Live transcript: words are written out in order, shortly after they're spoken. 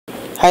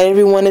Hi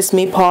everyone, it's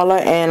me Paula,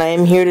 and I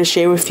am here to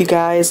share with you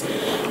guys.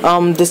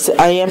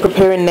 I am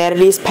preparing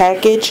Natalie's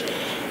package,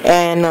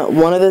 and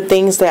one of the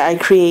things that I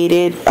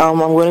created, I'm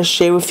going to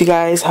share with you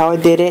guys how I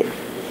did it.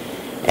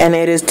 And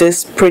it is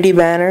this pretty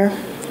banner.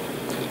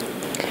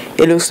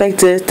 It looks like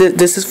this.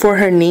 This is for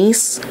her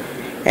niece,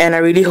 and I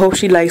really hope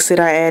she likes it.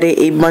 I added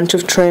a bunch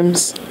of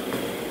trims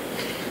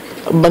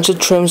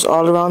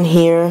all around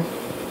here,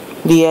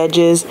 the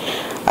edges.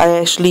 I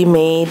actually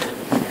made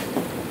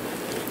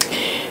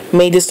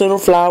this little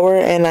flower,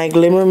 and I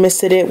glimmer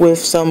misted it with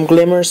some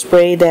glimmer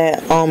spray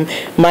that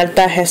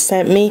Marta has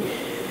sent me.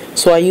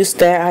 So I used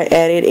that. I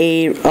added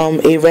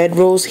a red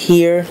rose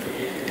here.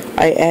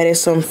 I added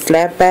some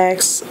flat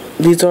backs.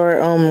 These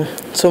are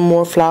some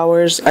more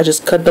flowers. I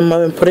just cut them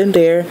up and put in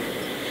there.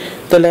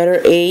 The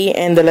letter A,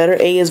 and the letter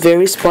A is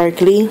very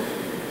sparkly.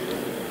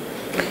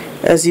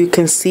 As you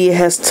can see, it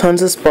has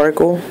tons of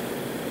sparkle.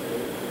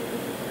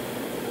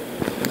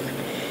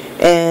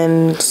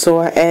 And so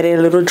I added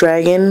a little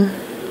dragon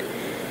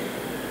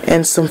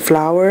and some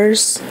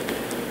flowers.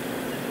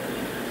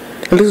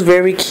 It looks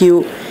very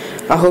cute.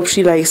 I hope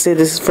she likes it.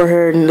 This is for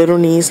her little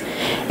niece,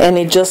 and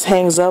it just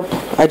hangs up.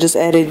 I just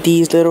added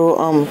these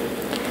little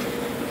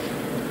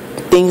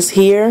things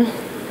here,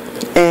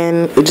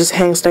 and it just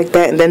hangs like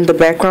that. And then the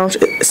background,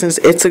 since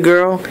it's a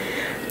girl,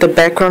 the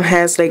background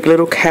has like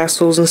little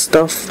castles and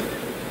stuff.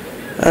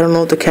 I don't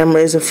know if the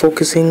camera isn't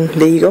focusing.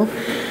 There you go.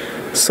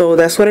 So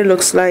that's what it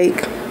looks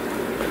like.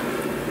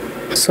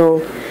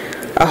 So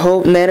I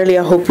hope, Natalie,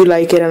 I hope you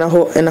like it, and I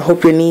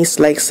hope your niece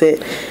likes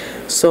it.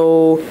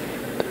 So,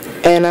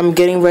 and I'm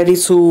getting ready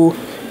to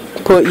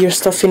put your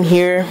stuff in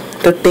here.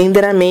 The thing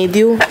that I made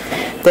you,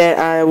 that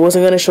I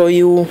wasn't gonna show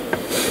you,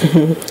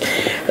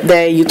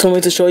 that you told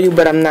me to show you,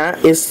 but I'm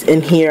not, is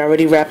in here. I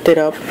already wrapped it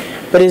up,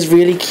 but it's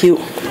really cute,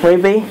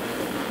 right, babe?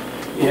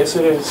 Yes,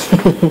 it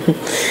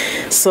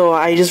is. So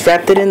I just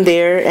wrapped it in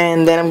there,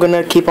 and then I'm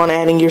gonna keep on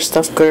adding your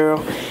stuff,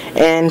 girl.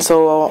 And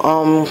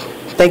so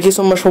thank you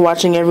so much for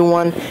watching,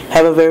 everyone.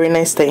 Have a very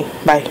nice day.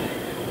 Bye.